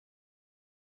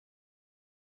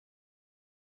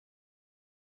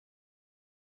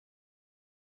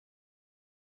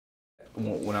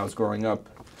when I was growing up,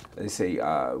 they say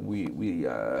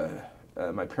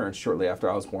my parents, shortly after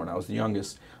I was born, I was the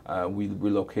youngest, we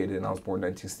relocated, and I was born in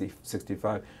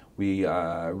 1965. We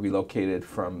relocated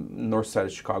from north side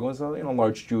of Chicago, it's a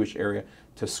large Jewish area,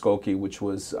 to Skokie, which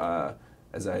was,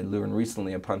 as I learned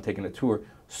recently upon taking a tour,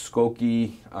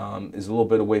 Skokie is a little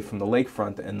bit away from the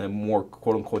lakefront, and the more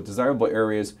quote-unquote desirable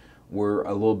areas were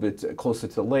a little bit closer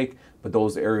to the lake, but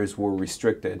those areas were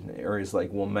restricted. Areas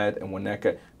like Wilmette and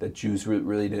Winnetka that Jews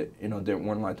really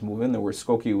weren't allowed to move in there, where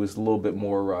Skokie was a little bit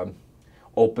more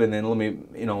open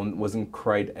and wasn't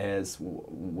quite as,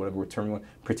 whatever term,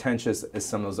 pretentious as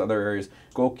some of those other areas.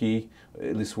 Skokie,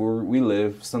 at least where we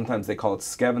live, sometimes they call it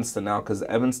Skevinston now, because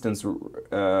Evanston's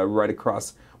right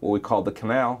across what we call the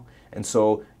canal. And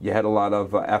so you had a lot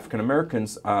of African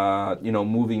Americans,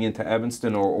 moving into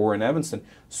Evanston or in Evanston.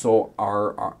 So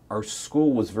our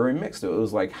school was very mixed. It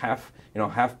was like half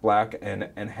black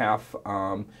and half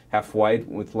white,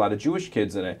 with a lot of Jewish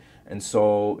kids in it. And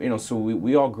so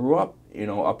we all grew up,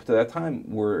 up to that time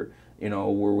where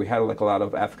we had like a lot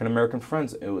of African American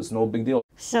friends. It was no big deal.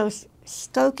 So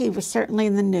Skokie was certainly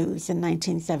in the news in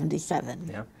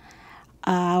 1977.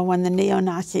 Yeah. When the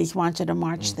neo-Nazis wanted to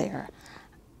march there.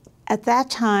 At that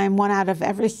time, 1 out of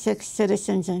every 6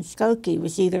 citizens in Skokie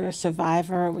was either a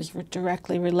survivor or was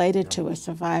directly related to a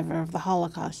survivor of the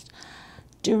Holocaust.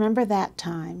 Do you remember that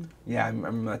time? Yeah, I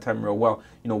remember that time real well.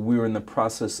 We were in the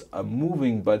process of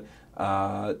moving, but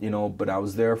but I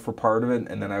was there for part of it,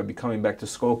 and then I would be coming back to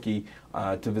Skokie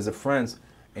to visit friends.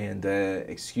 And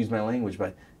excuse my language,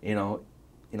 but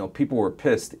people were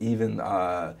pissed. Even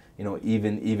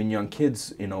even young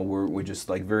kids, were just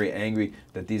like very angry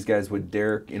that these guys would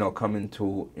dare, come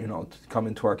into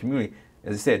our community.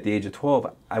 As I say, at the age of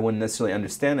 12, I wouldn't necessarily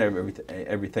understand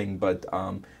everything, but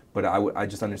I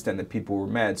just understand that people were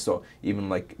mad. So even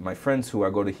like my friends who I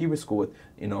go to Hebrew school with,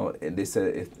 they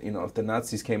said if the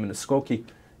Nazis came into Skokie,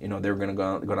 they were going to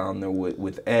go down there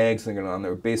with eggs, they're going to go down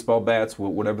there with baseball bats,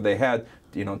 whatever they had,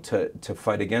 to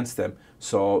fight against them.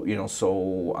 So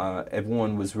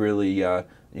everyone was really,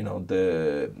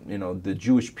 the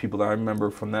Jewish people that I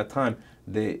remember from that time,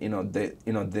 they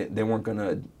weren't going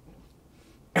to,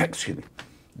 excuse me,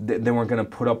 they weren't going to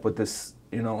put up with this,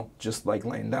 just like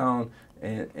laying down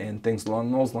and things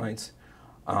along those lines,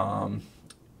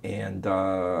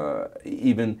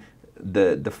 even.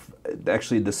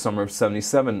 Actually the summer of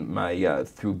 '77,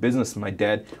 through business, my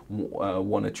dad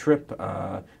won a trip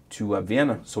to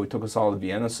Vienna. So he took us all to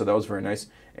Vienna. So that was very nice.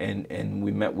 And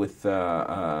we met with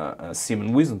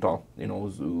Simon Wiesenthal,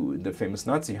 the famous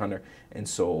Nazi hunter. And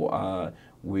so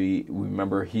we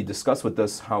remember he discussed with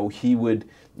us how he would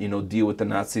deal with the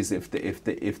Nazis if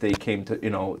they came to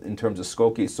in terms of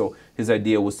Skokie. So his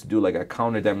idea was to do like a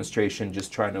counter demonstration,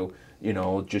 just trying to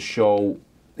just show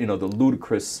the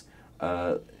ludicrous.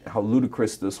 How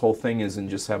ludicrous this whole thing is, and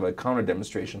just have a counter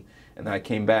demonstration. And then I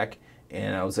came back,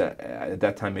 and I was at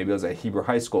that time, maybe I was at Hebrew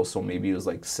High School, so maybe it was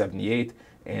like '78,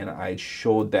 and I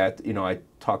showed that, I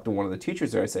talked to one of the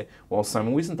teachers there. I said, well,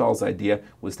 Simon Wiesenthal's idea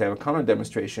was to have a counter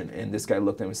demonstration, and this guy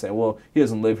looked at me and said, well, he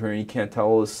doesn't live here, and he can't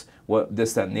tell us what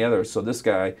this, that, and the other. So this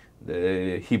guy,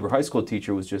 the Hebrew High School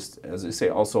teacher, was just, as I say,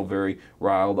 also very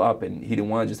riled up, and he didn't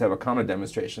want to just have a counter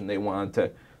demonstration. They wanted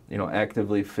to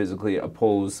actively, physically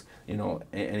oppose,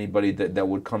 anybody that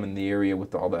would come in the area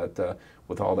with all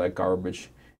that garbage.